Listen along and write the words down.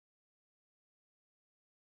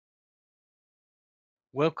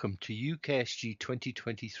Welcome to UKSG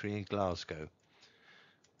 2023 in Glasgow.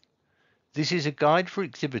 This is a guide for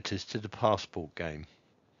exhibitors to the passport game.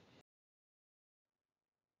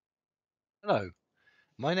 Hello,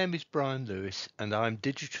 my name is Brian Lewis and I'm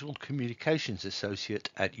Digital Communications Associate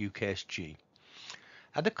at UKSG.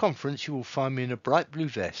 At the conference you will find me in a bright blue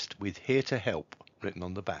vest with "Here to Help" written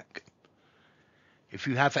on the back. If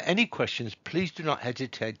you have any questions, please do not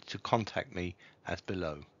hesitate to contact me as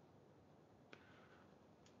below.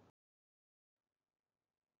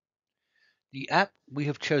 The app we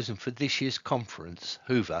have chosen for this year's conference,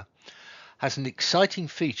 Hoover, has an exciting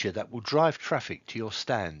feature that will drive traffic to your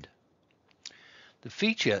stand. The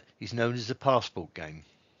feature is known as the passport game.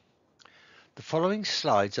 The following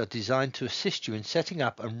slides are designed to assist you in setting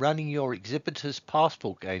up and running your exhibitor's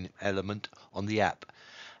passport game element on the app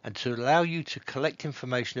and to allow you to collect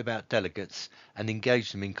information about delegates and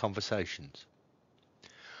engage them in conversations.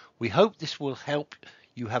 We hope this will help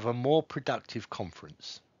you have a more productive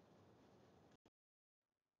conference.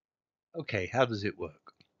 Okay, how does it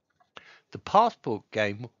work? The passport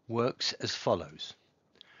game works as follows.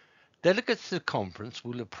 Delegates to the conference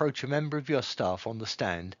will approach a member of your staff on the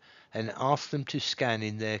stand and ask them to scan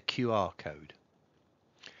in their QR code.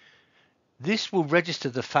 This will register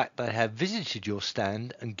the fact they have visited your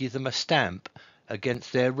stand and give them a stamp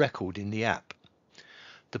against their record in the app.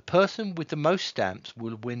 The person with the most stamps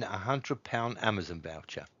will win a £100 Amazon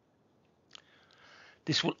voucher.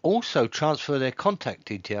 This will also transfer their contact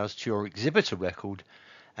details to your exhibitor record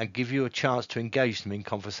and give you a chance to engage them in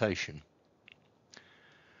conversation.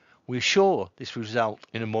 We are sure this will result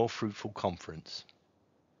in a more fruitful conference.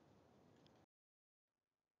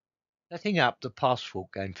 Setting up the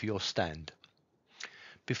passport game for your stand.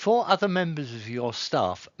 Before other members of your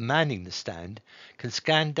staff manning the stand can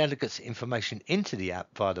scan delegates' information into the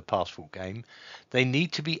app via the passport game, they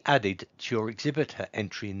need to be added to your exhibitor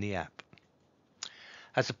entry in the app.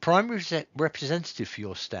 As a primary representative for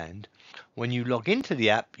your stand, when you log into the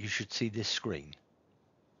app, you should see this screen.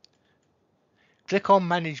 Click on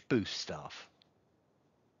Manage Booth Staff.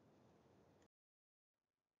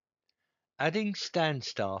 Adding stand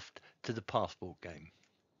staff to the passport game.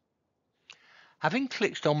 Having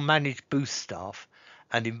clicked on Manage Booth Staff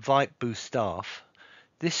and Invite Booth Staff,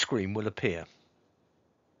 this screen will appear.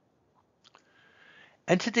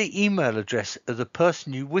 Enter the email address of the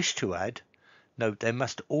person you wish to add. Note they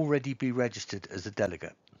must already be registered as a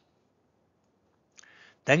delegate.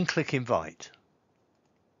 Then click Invite.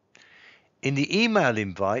 In the email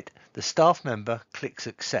invite, the staff member clicks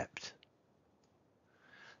Accept.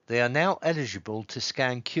 They are now eligible to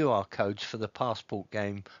scan QR codes for the passport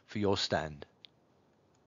game for your stand.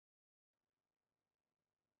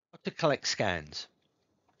 To collect scans.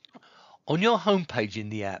 On your homepage in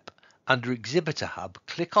the app, under Exhibitor Hub,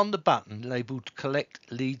 click on the button labelled Collect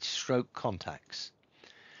Leads/Contacts.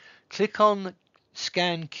 Click on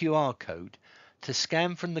Scan QR Code to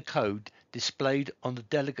scan from the code displayed on the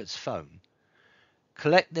delegate's phone.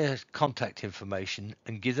 Collect their contact information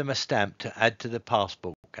and give them a stamp to add to the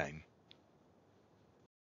passport game.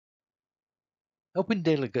 Helping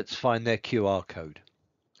delegates find their QR code.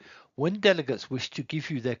 When delegates wish to give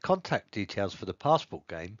you their contact details for the passport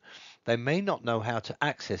game, they may not know how to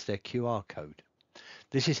access their QR code.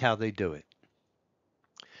 This is how they do it.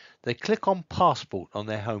 They click on Passport on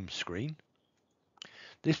their home screen.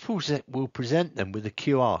 This will present them with a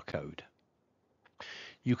QR code.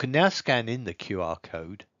 You can now scan in the QR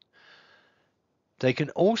code. They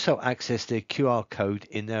can also access their QR code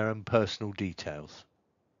in their own personal details.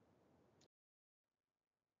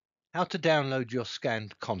 How to download your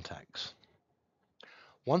scanned contacts.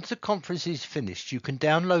 Once the conference is finished, you can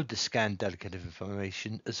download the scanned delegate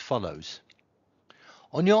information as follows.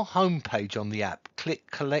 On your home page on the app, click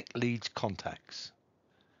Collect Leads Contacts.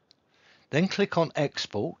 Then click on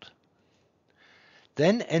Export.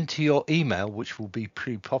 Then enter your email, which will be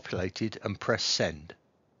pre-populated, and press Send.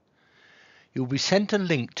 You'll be sent a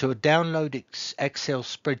link to a download Excel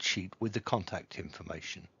spreadsheet with the contact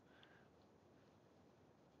information.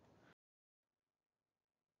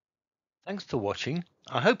 Thanks for watching.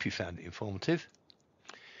 I hope you found it informative.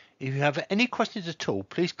 If you have any questions at all,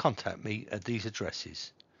 please contact me at these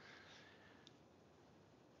addresses.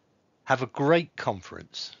 Have a great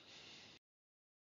conference.